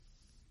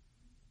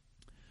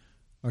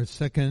Our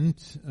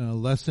second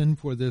lesson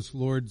for this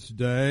Lord's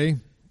Day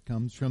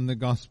comes from the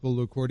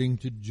Gospel according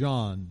to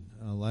John.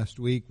 Last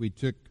week we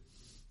took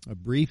a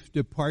brief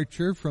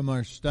departure from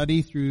our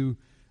study through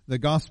the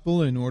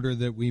Gospel in order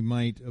that we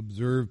might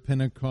observe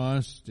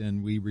Pentecost,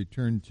 and we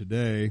return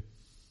today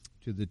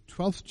to the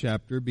 12th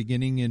chapter,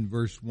 beginning in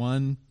verse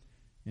 1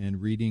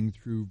 and reading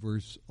through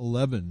verse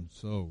 11.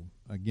 So,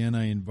 again,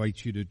 I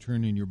invite you to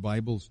turn in your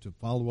Bibles to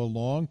follow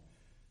along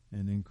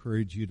and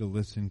encourage you to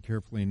listen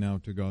carefully now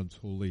to God's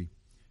holy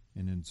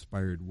and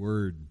inspired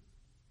word.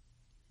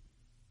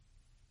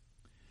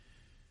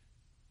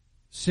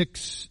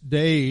 6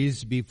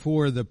 days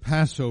before the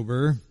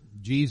Passover,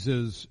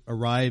 Jesus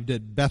arrived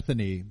at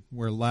Bethany,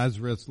 where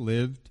Lazarus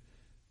lived,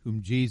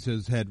 whom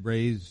Jesus had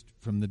raised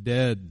from the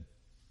dead.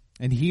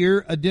 And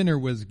here a dinner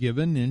was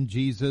given in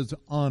Jesus'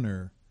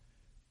 honor.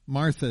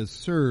 Martha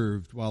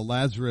served, while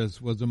Lazarus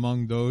was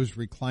among those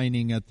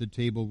reclining at the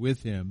table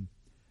with him.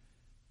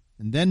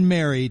 And then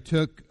Mary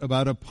took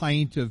about a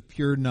pint of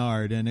pure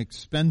nard, an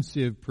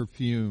expensive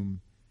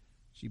perfume.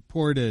 She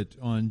poured it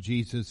on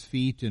Jesus'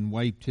 feet and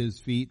wiped his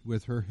feet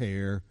with her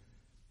hair,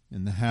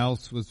 and the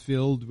house was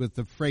filled with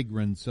the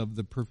fragrance of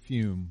the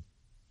perfume.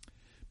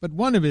 But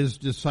one of his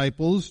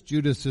disciples,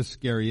 Judas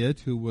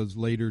Iscariot, who was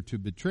later to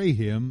betray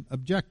him,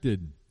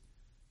 objected.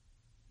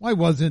 "Why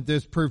wasn't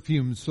this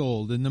perfume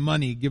sold and the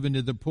money given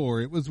to the poor?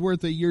 It was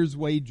worth a year's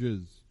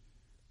wages."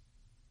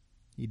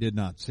 He did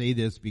not say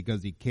this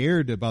because he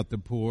cared about the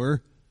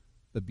poor,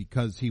 but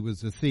because he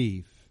was a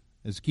thief.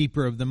 As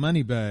keeper of the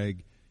money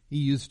bag, he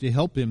used to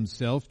help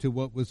himself to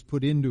what was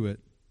put into it.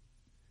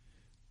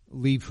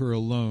 "Leave her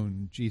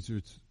alone,"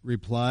 Jesus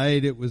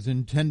replied. "It was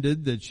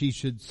intended that she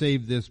should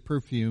save this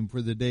perfume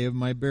for the day of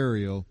my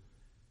burial.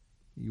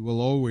 You will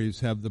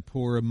always have the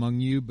poor among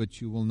you, but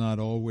you will not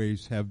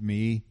always have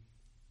me."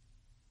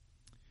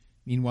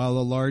 Meanwhile, a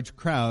large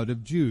crowd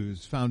of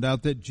Jews found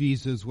out that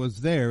Jesus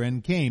was there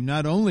and came,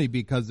 not only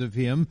because of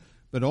him,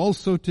 but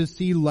also to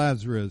see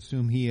Lazarus,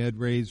 whom he had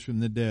raised from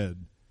the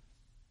dead.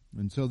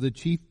 And so the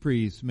chief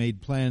priests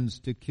made plans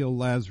to kill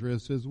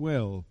Lazarus as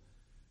well,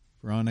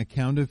 for on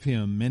account of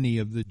him, many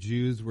of the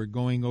Jews were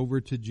going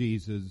over to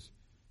Jesus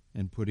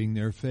and putting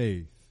their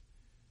faith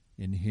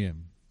in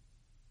him.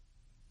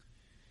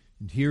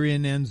 And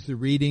herein ends the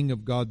reading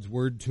of God's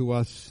word to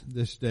us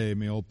this day.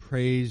 May all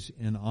praise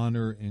and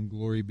honor and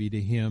glory be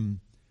to him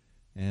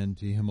and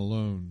to him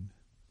alone.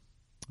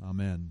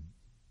 Amen.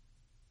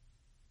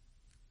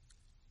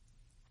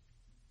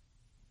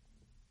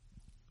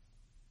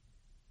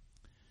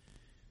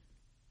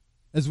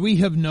 As we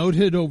have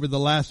noted over the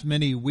last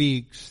many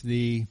weeks,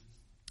 the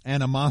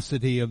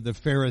animosity of the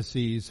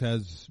Pharisees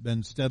has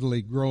been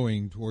steadily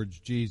growing towards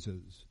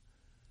Jesus.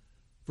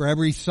 For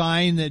every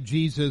sign that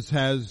Jesus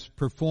has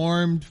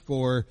performed,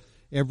 for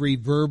every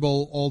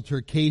verbal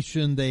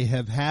altercation they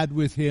have had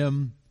with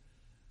him,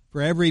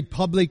 for every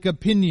public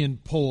opinion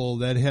poll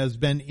that has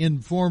been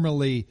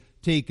informally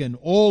taken,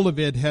 all of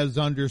it has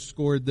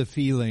underscored the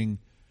feeling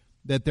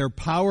that their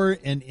power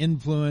and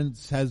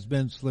influence has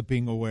been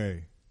slipping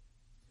away.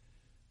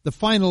 The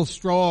final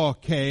straw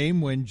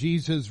came when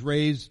Jesus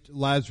raised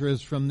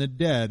Lazarus from the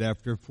dead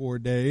after 4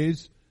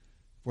 days.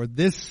 For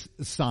this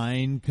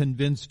sign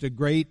convinced a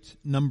great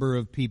number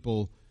of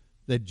people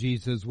that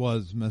Jesus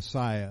was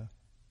Messiah.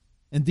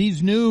 And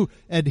these new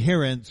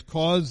adherents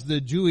caused the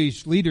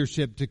Jewish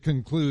leadership to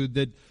conclude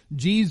that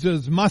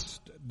Jesus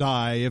must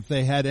die if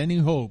they had any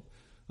hope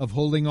of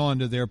holding on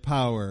to their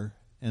power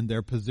and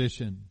their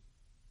position.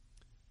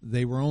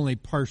 They were only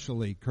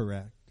partially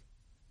correct.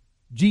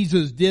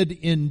 Jesus did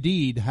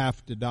indeed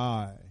have to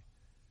die,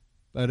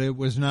 but it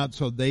was not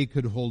so they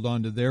could hold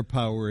on to their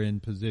power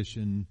and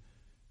position.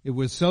 It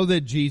was so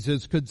that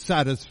Jesus could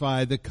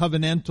satisfy the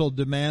covenantal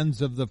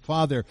demands of the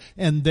Father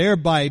and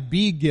thereby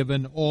be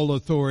given all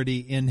authority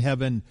in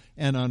heaven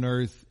and on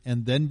earth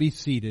and then be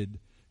seated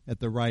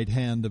at the right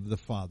hand of the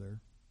Father.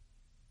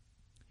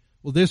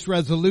 Well, this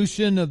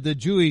resolution of the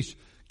Jewish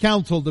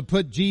council to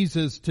put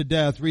Jesus to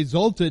death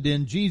resulted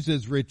in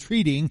Jesus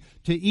retreating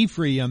to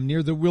Ephraim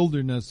near the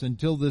wilderness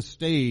until the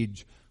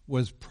stage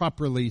was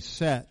properly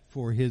set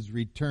for his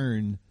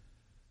return.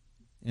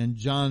 And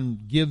John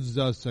gives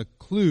us a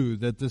clue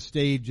that the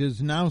stage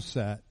is now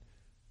set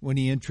when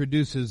he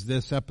introduces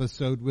this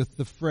episode with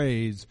the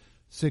phrase,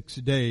 6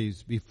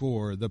 days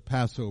before the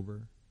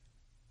Passover.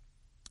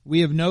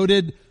 We have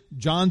noted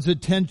John's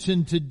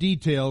attention to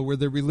detail where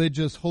the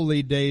religious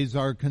holy days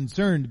are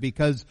concerned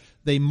because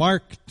they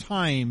mark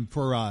time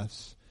for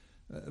us,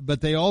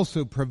 but they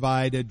also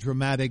provide a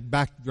dramatic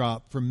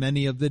backdrop for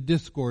many of the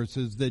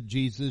discourses that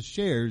Jesus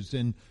shares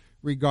in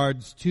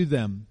regards to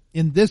them.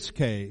 In this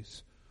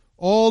case,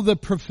 all the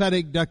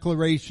prophetic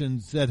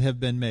declarations that have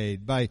been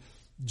made by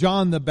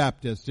John the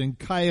Baptist and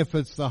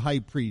Caiaphas the high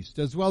priest,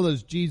 as well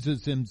as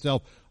Jesus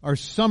himself, are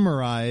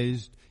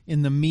summarized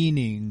in the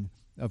meaning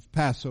of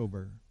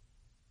Passover.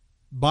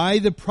 By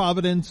the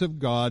providence of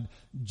God,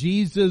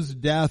 Jesus'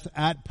 death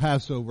at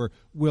Passover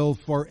will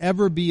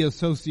forever be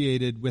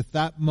associated with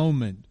that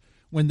moment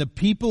when the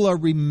people are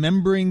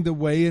remembering the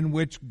way in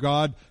which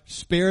God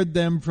spared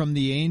them from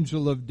the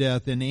angel of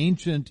death in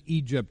ancient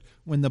Egypt,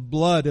 when the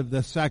blood of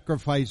the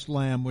sacrificed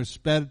lamb was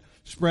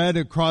spread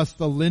across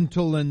the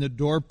lintel and the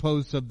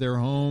doorposts of their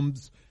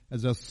homes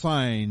as a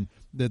sign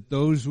that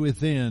those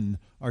within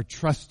are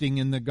trusting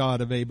in the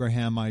God of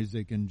Abraham,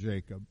 Isaac, and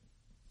Jacob.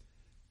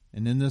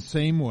 And in the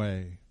same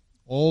way,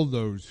 all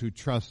those who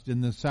trust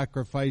in the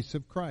sacrifice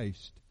of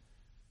Christ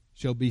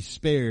shall be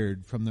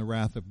spared from the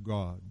wrath of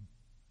God.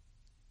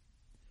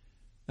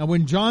 Now,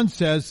 when John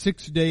says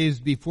 6 days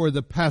before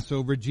the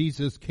Passover,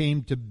 Jesus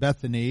came to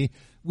Bethany,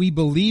 we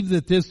believe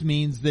that this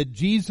means that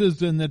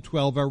Jesus and the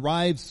 12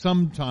 arrived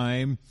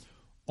sometime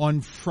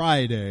on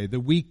Friday, the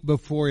week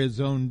before his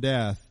own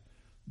death,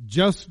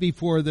 just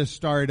before the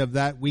start of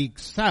that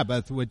week's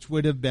Sabbath, which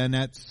would have been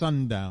at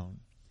sundown.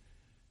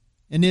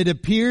 And it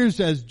appears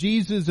as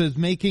Jesus is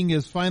making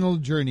his final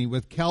journey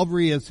with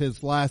Calvary as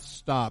his last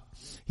stop,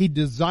 he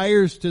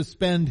desires to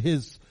spend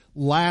his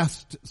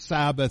last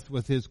Sabbath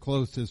with his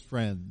closest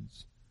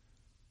friends.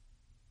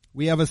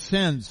 We have a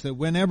sense that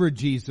whenever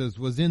Jesus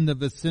was in the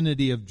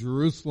vicinity of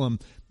Jerusalem,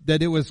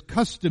 that it was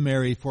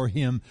customary for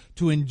him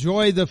to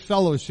enjoy the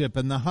fellowship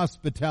and the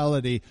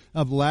hospitality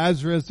of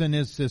Lazarus and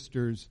his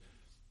sisters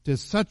to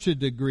such a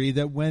degree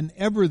that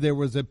whenever there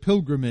was a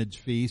pilgrimage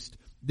feast,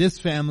 this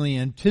family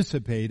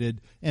anticipated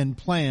and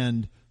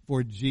planned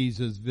for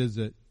Jesus'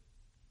 visit.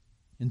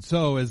 And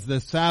so as the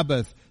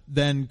Sabbath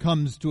then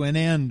comes to an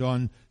end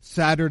on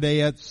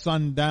Saturday at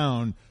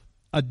sundown,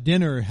 a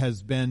dinner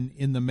has been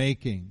in the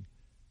making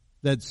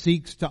that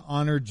seeks to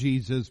honor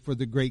Jesus for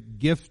the great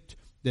gift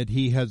that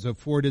he has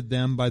afforded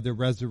them by the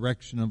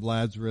resurrection of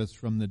Lazarus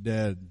from the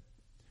dead.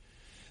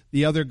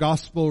 The other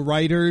gospel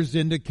writers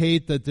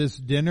indicate that this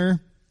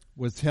dinner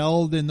was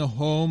held in the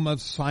home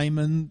of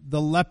Simon the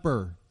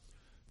leper,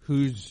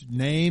 whose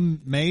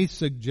name may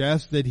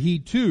suggest that he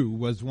too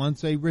was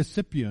once a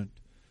recipient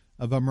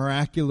of a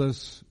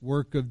miraculous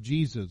work of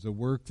Jesus, a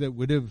work that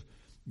would have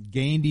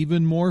gained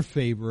even more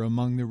favor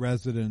among the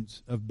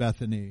residents of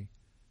Bethany.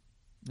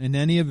 In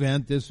any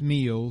event, this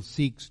meal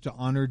seeks to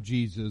honor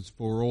Jesus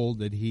for all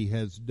that he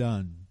has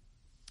done.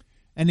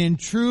 And in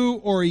true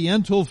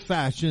Oriental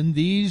fashion,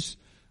 these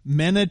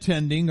men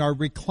attending are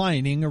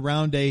reclining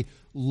around a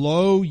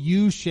low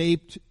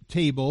U-shaped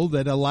table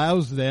that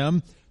allows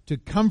them to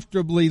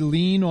comfortably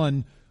lean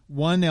on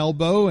one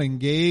elbow,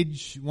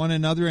 engage one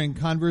another in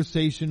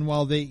conversation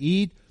while they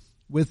eat,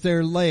 with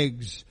their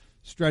legs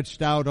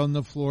stretched out on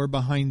the floor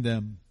behind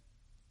them.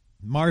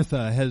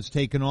 Martha has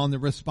taken on the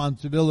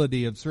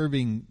responsibility of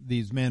serving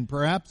these men,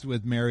 perhaps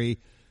with Mary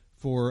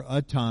for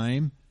a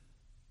time,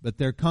 but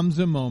there comes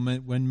a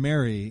moment when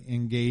Mary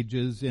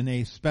engages in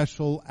a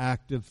special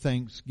act of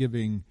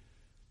thanksgiving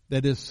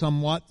that is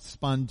somewhat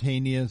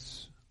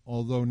spontaneous,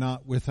 although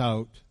not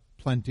without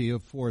plenty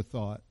of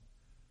forethought.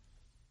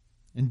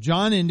 And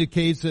John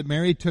indicates that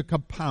Mary took a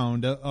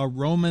pound, a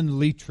Roman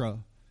litra,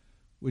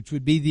 which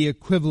would be the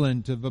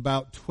equivalent of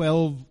about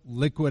 12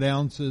 liquid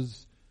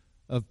ounces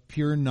of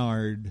pure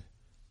nard,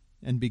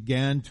 and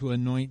began to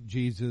anoint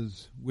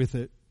Jesus with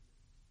it.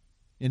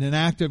 In an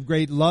act of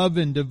great love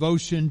and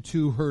devotion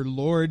to her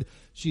Lord,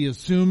 she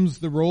assumes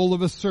the role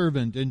of a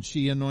servant and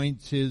she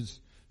anoints his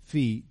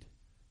feet.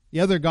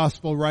 The other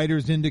gospel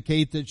writers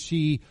indicate that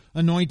she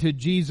anointed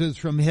Jesus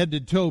from head to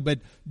toe, but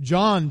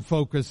John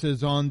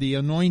focuses on the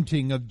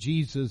anointing of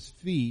Jesus'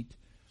 feet,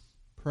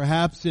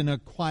 perhaps in a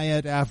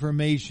quiet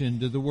affirmation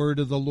to the word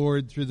of the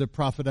Lord through the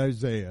prophet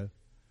Isaiah.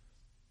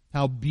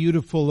 How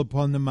beautiful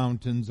upon the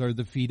mountains are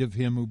the feet of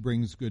him who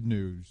brings good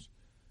news,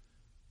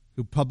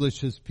 who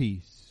publishes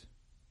peace,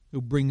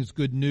 who brings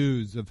good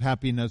news of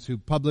happiness, who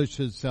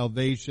publishes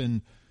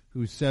salvation,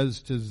 who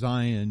says to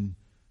Zion,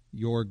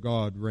 your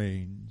God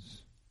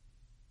reigns.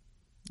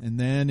 And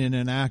then in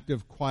an act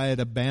of quiet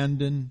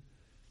abandon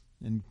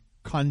and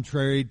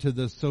contrary to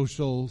the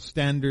social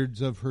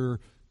standards of her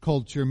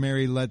culture,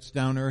 Mary lets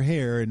down her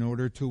hair in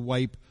order to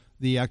wipe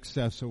the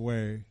excess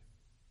away.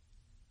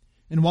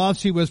 And while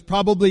she was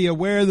probably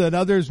aware that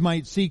others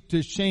might seek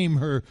to shame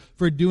her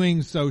for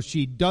doing so,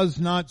 she does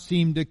not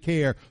seem to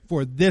care,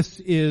 for this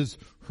is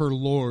her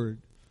Lord.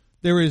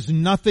 There is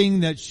nothing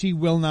that she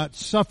will not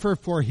suffer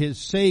for his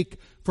sake,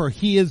 for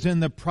he is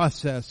in the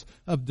process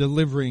of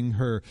delivering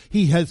her.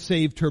 He has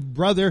saved her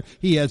brother.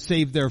 He has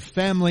saved their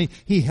family.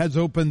 He has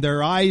opened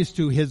their eyes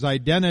to his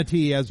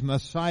identity as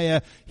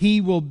Messiah.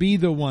 He will be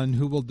the one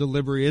who will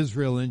deliver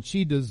Israel, and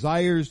she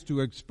desires to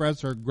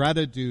express her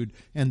gratitude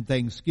and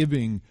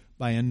thanksgiving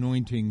by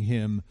anointing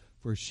him,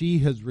 for she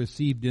has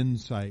received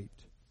insight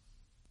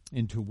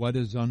into what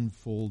is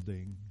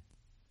unfolding.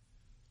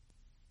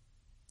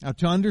 Now,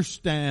 to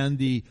understand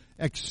the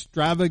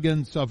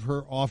extravagance of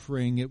her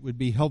offering, it would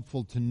be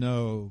helpful to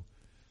know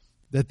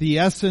that the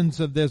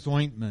essence of this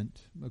ointment,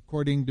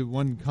 according to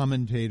one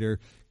commentator,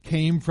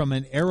 came from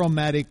an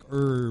aromatic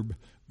herb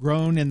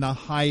grown in the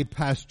high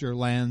pasture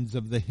lands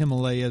of the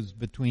Himalayas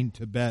between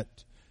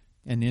Tibet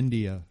and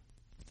India.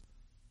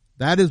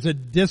 That is a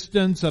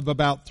distance of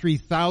about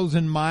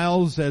 3,000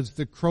 miles as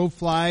the crow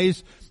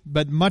flies,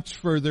 but much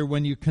further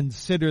when you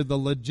consider the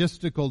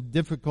logistical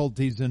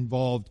difficulties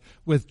involved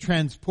with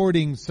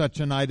transporting such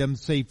an item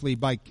safely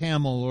by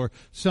camel or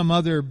some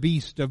other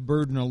beast of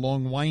burden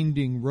along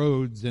winding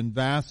roads and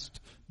vast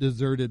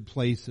deserted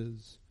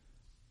places.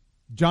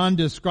 John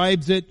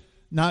describes it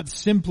not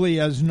simply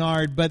as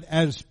nard, but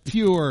as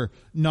pure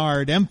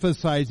nard,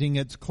 emphasizing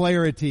its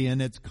clarity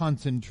and its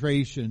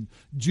concentration.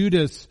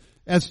 Judas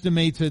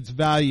estimates its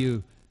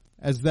value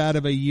as that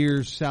of a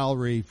year's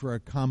salary for a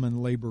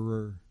common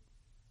laborer.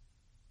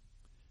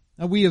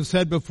 Now, we have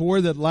said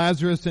before that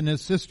Lazarus and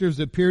his sisters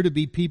appear to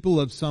be people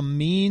of some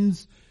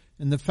means,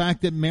 and the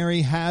fact that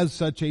Mary has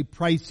such a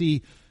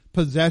pricey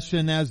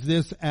possession as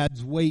this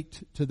adds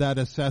weight to that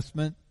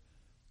assessment.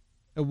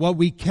 What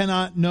we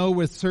cannot know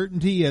with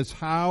certainty is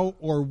how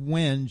or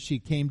when she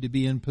came to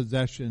be in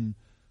possession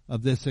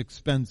of this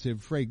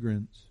expensive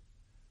fragrance.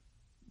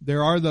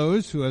 There are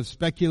those who have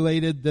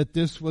speculated that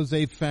this was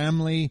a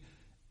family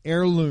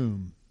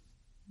heirloom.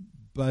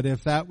 But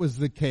if that was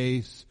the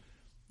case,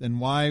 then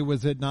why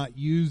was it not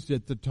used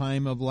at the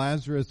time of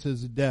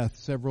Lazarus' death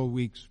several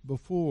weeks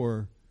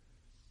before?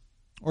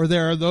 Or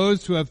there are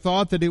those who have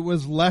thought that it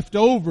was left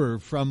over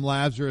from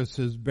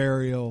Lazarus'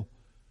 burial.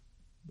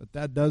 But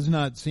that does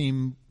not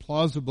seem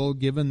plausible,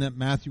 given that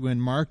Matthew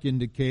and Mark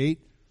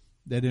indicate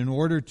that in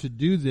order to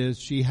do this,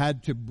 she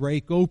had to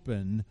break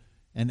open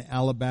an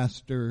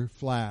alabaster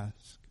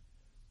flask.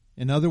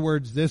 In other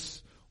words,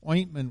 this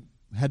ointment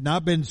had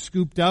not been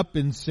scooped up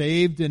and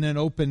saved in an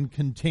open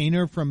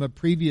container from a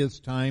previous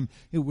time.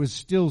 It was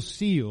still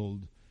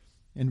sealed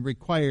and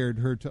required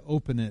her to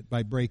open it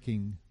by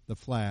breaking the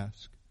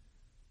flask.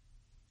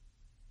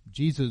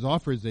 Jesus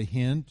offers a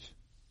hint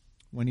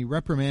when he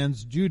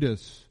reprimands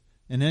Judas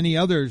and any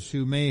others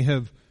who may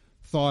have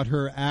thought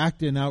her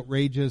act in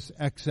outrageous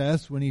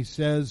excess when he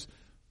says,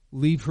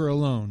 "Leave her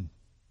alone.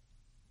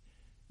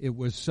 It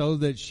was so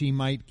that she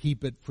might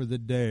keep it for the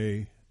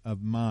day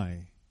of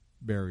my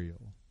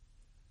burial."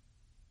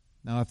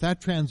 Now, if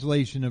that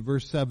translation of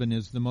verse 7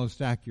 is the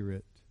most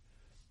accurate,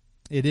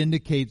 it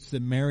indicates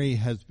that Mary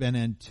has been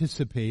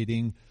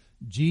anticipating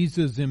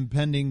Jesus'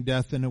 impending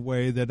death in a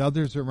way that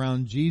others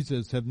around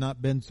Jesus have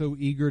not been so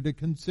eager to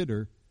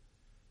consider.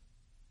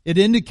 It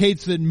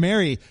indicates that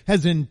Mary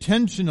has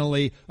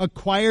intentionally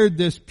acquired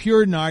this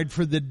pure nard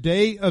for the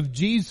day of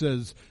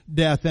Jesus'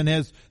 death and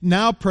has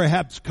now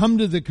perhaps come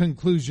to the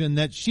conclusion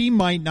that she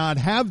might not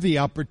have the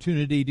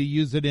opportunity to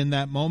use it in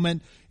that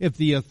moment if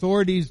the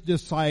authorities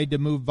decide to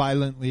move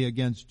violently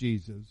against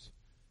Jesus.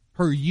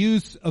 Her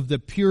use of the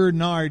pure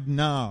nard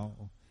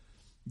now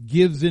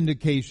gives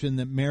indication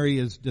that Mary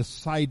is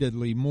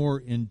decidedly more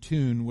in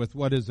tune with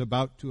what is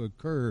about to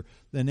occur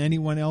than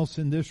anyone else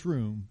in this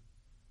room.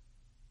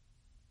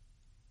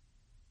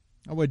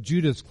 What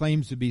Judas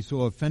claims to be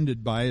so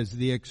offended by is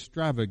the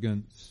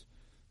extravagance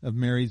of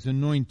Mary's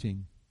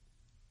anointing.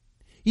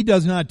 He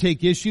does not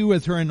take issue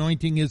with her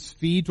anointing his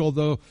feet,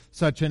 although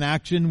such an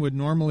action would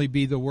normally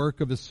be the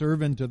work of a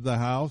servant of the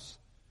house.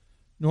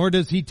 Nor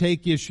does he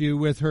take issue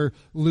with her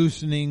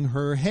loosening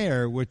her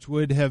hair, which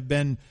would have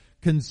been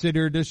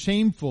considered a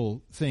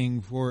shameful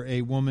thing for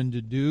a woman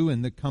to do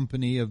in the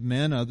company of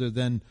men other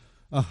than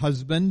a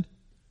husband.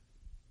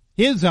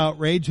 His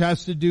outrage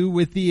has to do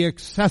with the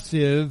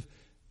excessive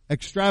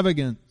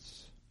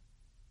extravagance.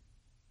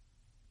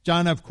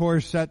 John, of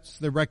course, sets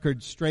the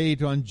record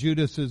straight on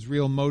Judas's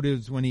real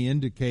motives when he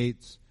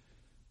indicates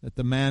that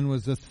the man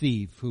was a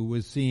thief who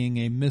was seeing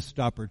a missed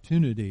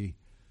opportunity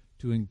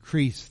to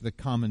increase the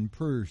common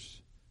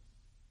purse.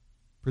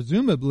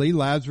 Presumably,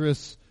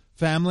 Lazarus'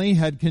 family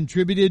had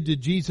contributed to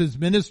Jesus'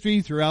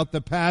 ministry throughout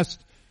the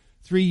past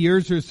 3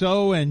 years or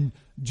so, and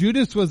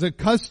Judas was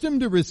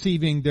accustomed to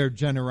receiving their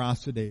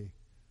generosity.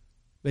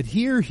 But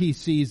here he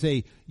sees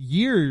a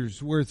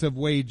year's worth of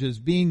wages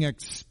being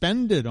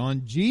expended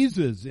on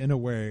Jesus in a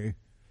way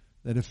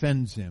that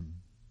offends him.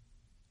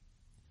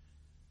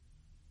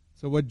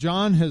 So what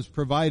John has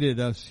provided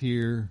us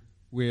here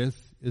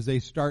with is a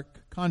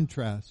stark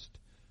contrast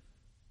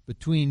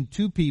between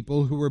two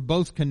people who were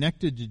both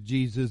connected to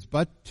Jesus,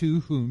 but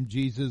to whom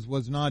Jesus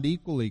was not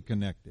equally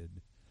connected.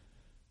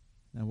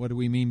 Now, what do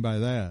we mean by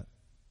that?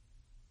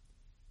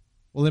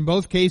 Well, in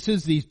both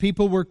cases, these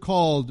people were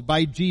called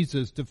by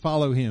Jesus to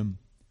follow him.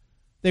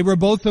 They were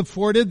both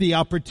afforded the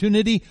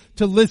opportunity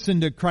to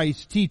listen to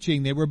Christ's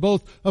teaching. They were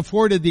both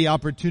afforded the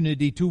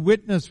opportunity to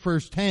witness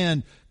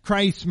firsthand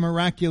Christ's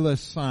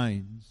miraculous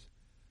signs.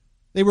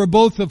 They were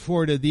both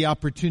afforded the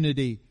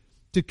opportunity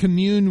to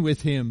commune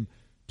with him,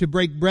 to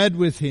break bread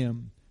with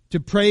him, to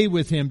pray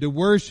with him, to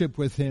worship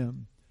with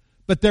him.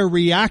 But their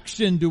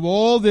reaction to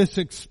all this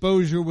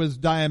exposure was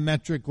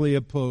diametrically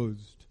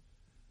opposed.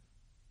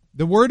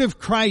 The word of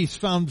Christ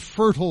found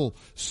fertile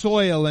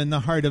soil in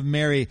the heart of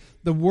Mary.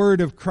 The word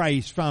of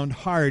Christ found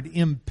hard,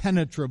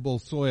 impenetrable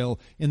soil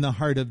in the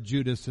heart of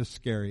Judas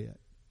Iscariot.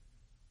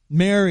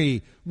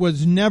 Mary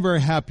was never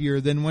happier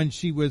than when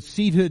she was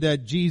seated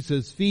at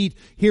Jesus' feet,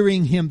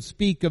 hearing him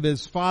speak of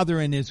his Father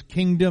and his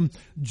kingdom.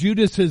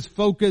 Judas's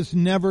focus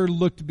never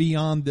looked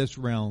beyond this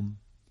realm.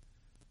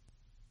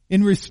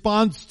 In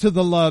response to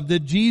the love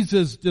that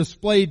Jesus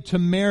displayed to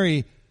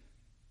Mary,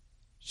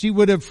 she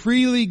would have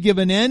freely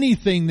given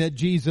anything that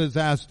Jesus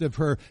asked of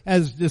her,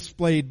 as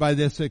displayed by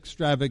this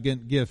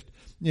extravagant gift.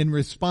 In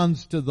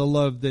response to the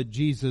love that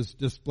Jesus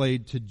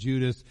displayed to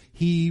Judas,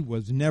 he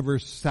was never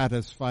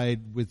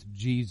satisfied with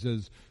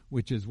Jesus,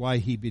 which is why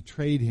he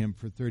betrayed him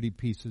for 30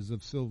 pieces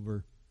of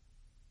silver.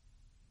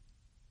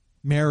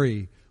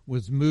 Mary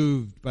was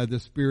moved by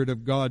the Spirit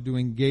of God to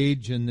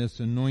engage in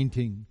this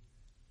anointing.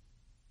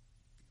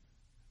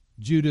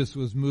 Judas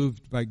was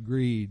moved by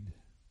greed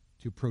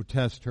to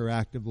protest her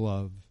act of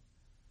love.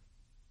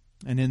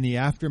 And in the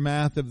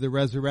aftermath of the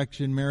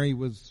resurrection, Mary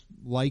was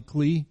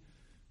likely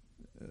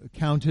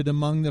counted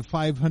among the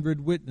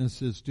 500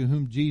 witnesses to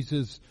whom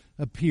Jesus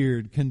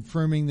appeared,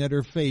 confirming that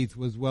her faith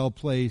was well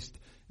placed.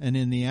 And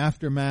in the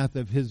aftermath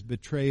of his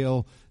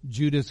betrayal,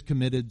 Judas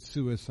committed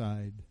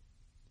suicide,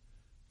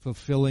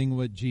 fulfilling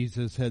what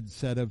Jesus had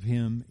said of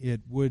him: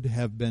 it would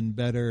have been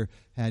better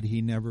had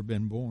he never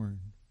been born.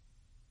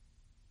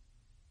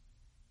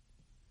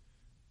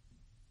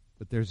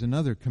 But there's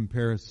another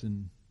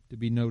comparison to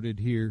be noted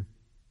here.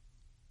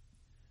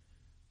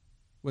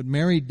 What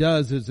Mary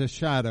does is a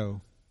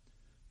shadow,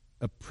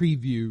 a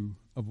preview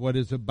of what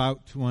is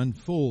about to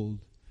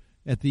unfold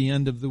at the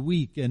end of the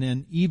week, and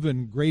an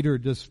even greater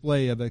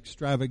display of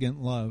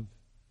extravagant love.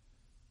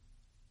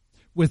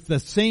 With the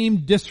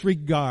same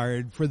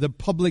disregard for the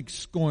public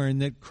scorn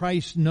that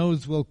Christ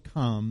knows will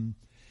come,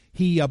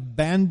 he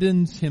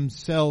abandons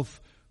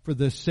himself for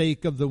the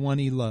sake of the one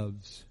he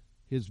loves,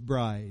 his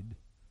bride,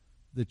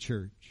 the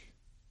church.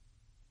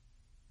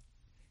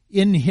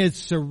 In his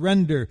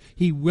surrender,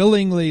 he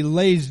willingly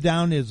lays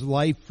down his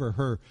life for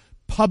her,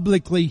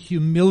 publicly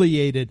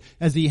humiliated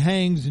as he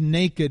hangs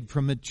naked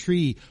from a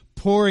tree,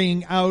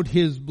 pouring out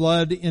his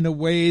blood in a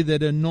way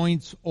that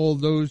anoints all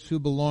those who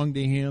belong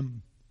to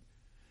him.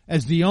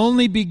 As the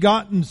only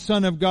begotten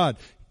Son of God,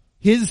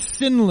 his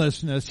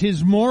sinlessness,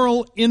 his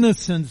moral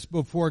innocence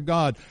before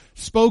God,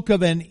 spoke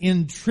of an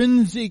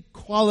intrinsic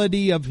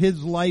quality of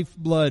his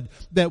lifeblood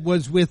that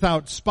was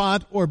without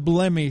spot or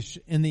blemish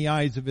in the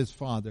eyes of his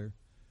Father.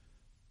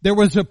 There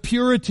was a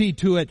purity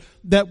to it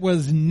that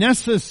was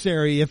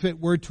necessary if it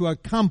were to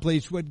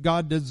accomplish what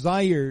God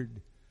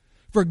desired.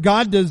 For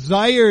God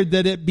desired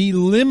that it be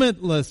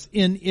limitless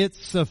in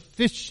its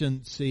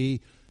sufficiency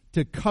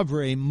to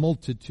cover a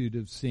multitude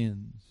of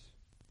sins.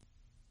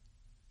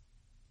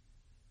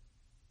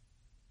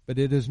 But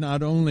it is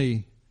not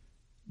only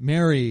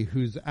Mary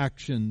whose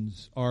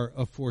actions are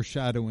a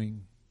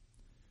foreshadowing,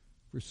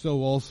 for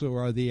so also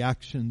are the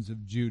actions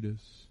of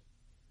Judas.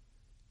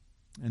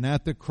 And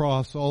at the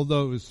cross, all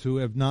those who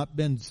have not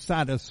been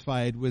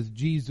satisfied with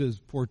Jesus'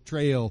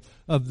 portrayal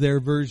of their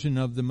version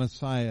of the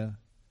Messiah,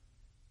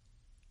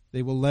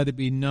 they will let it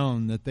be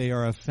known that they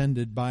are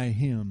offended by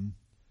him,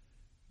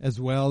 as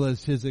well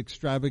as his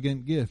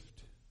extravagant gift.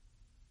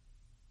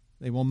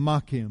 They will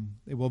mock him.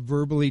 They will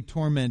verbally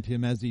torment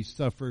him as he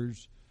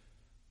suffers.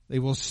 They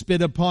will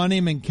spit upon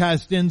him and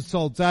cast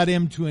insults at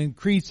him to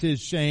increase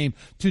his shame,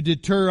 to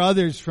deter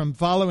others from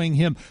following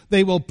him.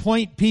 They will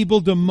point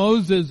people to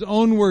Moses'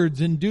 own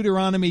words in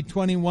Deuteronomy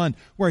 21,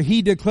 where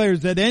he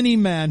declares that any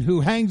man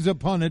who hangs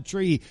upon a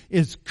tree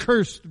is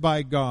cursed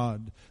by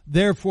God.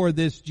 Therefore,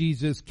 this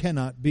Jesus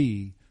cannot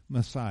be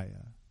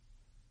Messiah.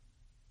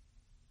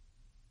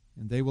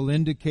 And they will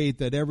indicate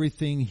that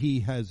everything he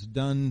has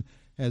done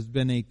has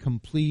been a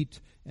complete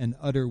and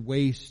utter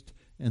waste,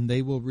 and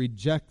they will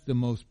reject the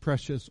most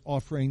precious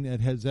offering that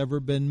has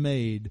ever been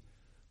made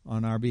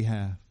on our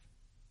behalf.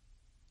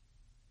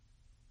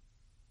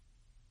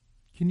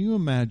 Can you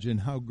imagine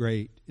how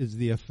great is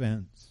the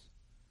offense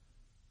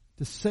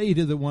to say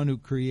to the one who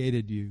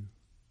created you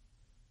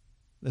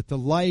that the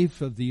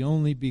life of the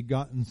only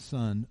begotten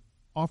Son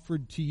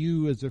offered to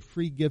you as a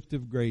free gift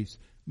of grace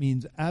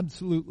means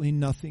absolutely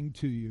nothing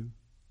to you?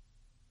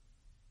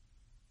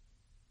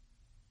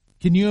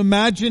 Can you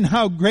imagine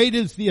how great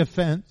is the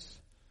offense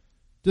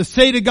to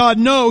say to God,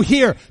 no,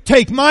 here,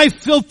 take my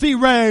filthy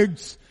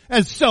rags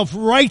as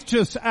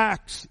self-righteous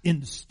acts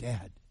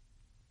instead?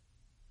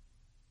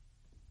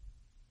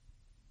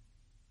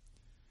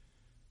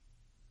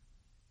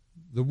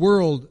 The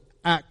world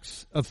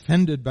acts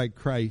offended by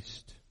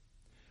Christ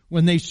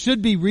when they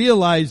should be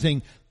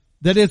realizing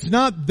that it's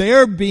not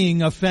their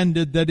being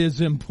offended that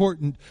is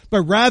important,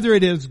 but rather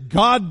it is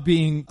God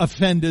being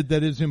offended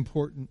that is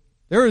important.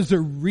 There is a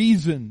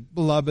reason,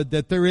 beloved,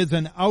 that there is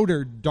an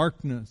outer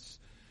darkness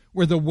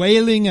where the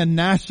wailing and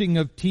gnashing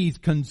of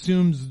teeth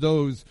consumes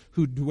those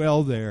who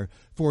dwell there.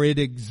 For it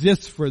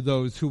exists for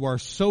those who are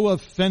so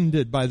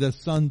offended by the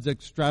Son's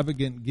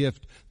extravagant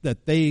gift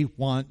that they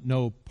want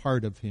no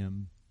part of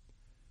him.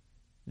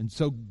 And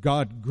so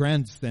God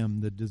grants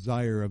them the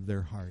desire of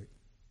their heart.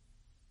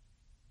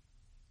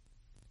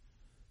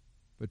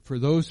 But for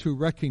those who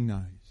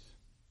recognize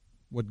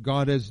what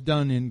God has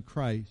done in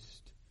Christ,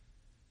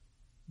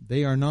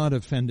 They are not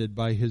offended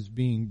by his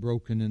being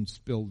broken and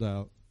spilled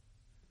out.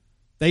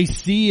 They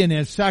see in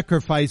his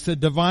sacrifice a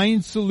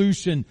divine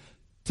solution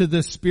to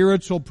the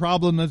spiritual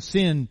problem of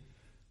sin.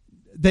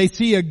 They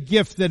see a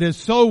gift that is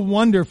so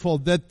wonderful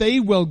that they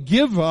will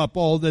give up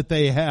all that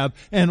they have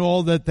and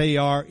all that they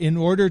are in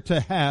order to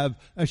have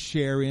a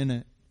share in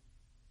it.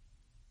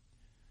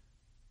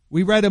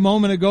 We read a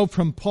moment ago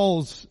from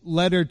Paul's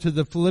letter to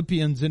the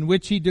Philippians, in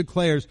which he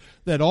declares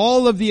that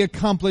all of the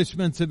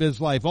accomplishments of his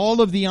life,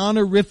 all of the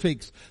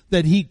honorifics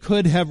that he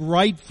could have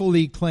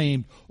rightfully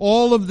claimed,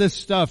 all of the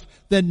stuff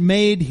that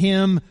made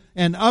him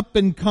an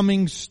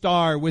up-and-coming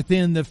star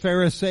within the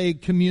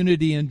Pharisaic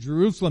community in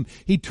Jerusalem,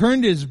 he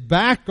turned his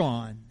back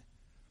on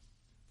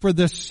for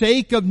the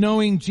sake of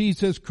knowing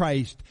Jesus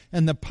Christ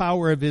and the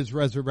power of his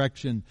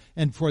resurrection,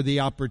 and for the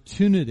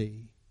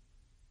opportunity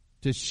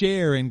to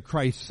share in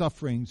Christ's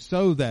suffering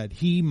so that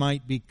he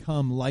might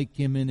become like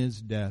him in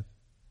his death.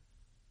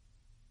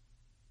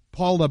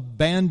 Paul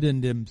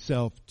abandoned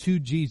himself to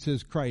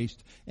Jesus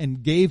Christ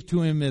and gave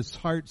to him his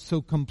heart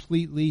so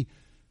completely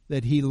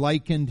that he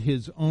likened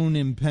his own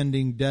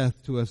impending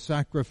death to a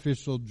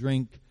sacrificial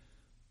drink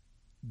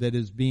that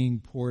is being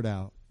poured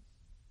out.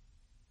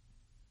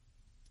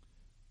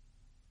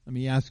 Let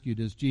me ask you,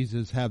 does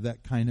Jesus have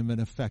that kind of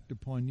an effect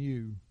upon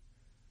you?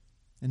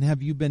 And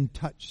have you been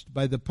touched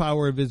by the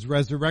power of his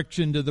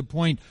resurrection to the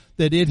point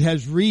that it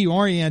has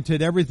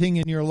reoriented everything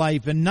in your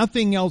life and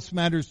nothing else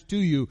matters to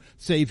you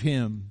save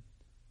him?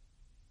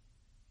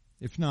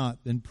 If not,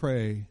 then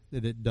pray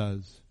that it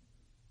does.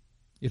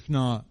 If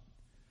not,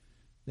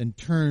 then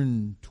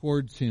turn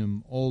towards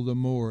him all the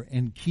more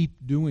and keep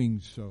doing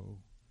so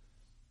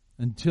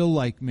until,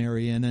 like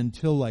Mary and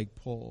until, like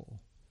Paul,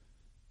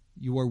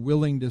 you are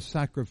willing to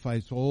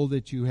sacrifice all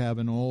that you have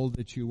and all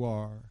that you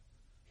are,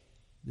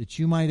 that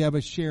you might have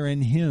a share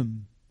in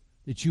him,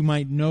 that you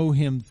might know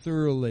him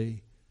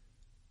thoroughly,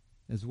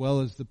 as well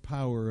as the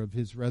power of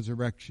his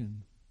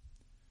resurrection.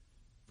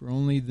 For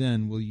only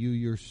then will you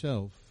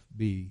yourself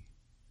be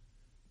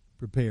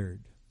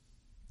prepared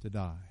to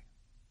die.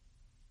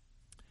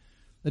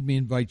 Let me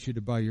invite you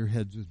to bow your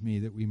heads with me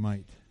that we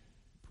might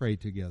pray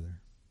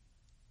together.